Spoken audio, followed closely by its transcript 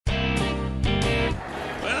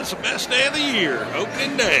It's the best day of the year,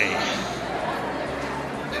 opening day.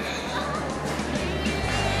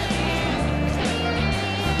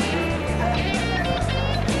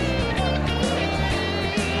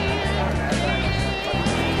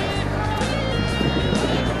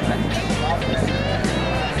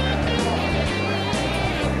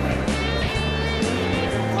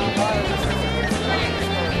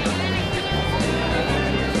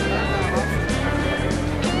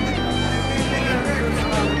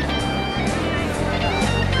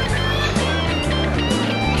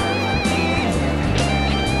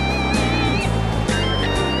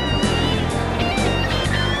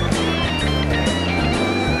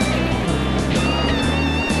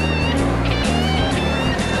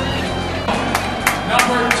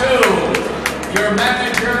 Number 2, your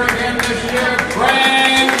manager again this year,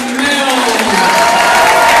 Brand Mills.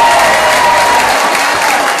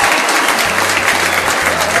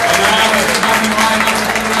 And now the starting lineup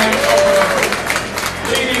for tonight's opener.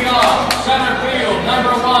 Leading off, center field,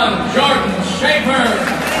 number 1, Jordan Schaefer.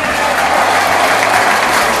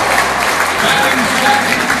 Batting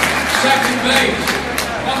second base,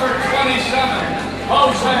 number 27,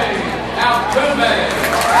 Jose Altuve.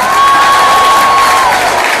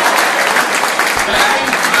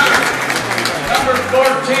 Number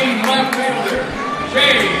 14, left fielder,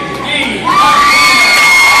 J.D. Martinez.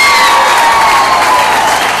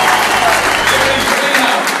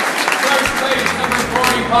 First base, number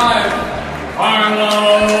 45,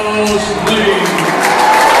 Carlos Lee.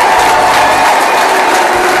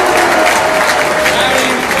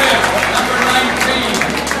 Batting fifth, number 19,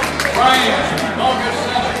 Brian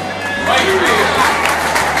Mulgison, right field.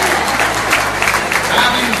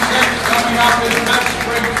 Batting sixth, coming off his best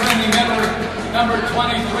spring training ever, number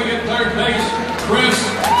 23 at third base, Chris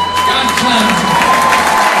Johnson.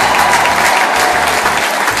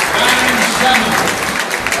 Batting seventh,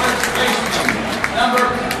 first baseman,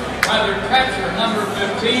 catcher, number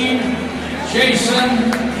 15, Jason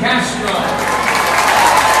Castro.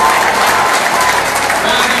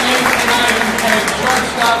 Batting eighth tonight,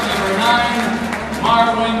 shortstop, number 9,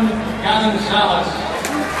 Marwin Gonzalez.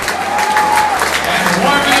 And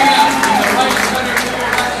warming up in the right center field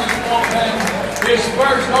Texas bullpen, his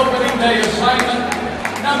first opening day assignment,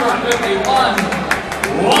 number 51,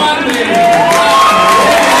 Wandy.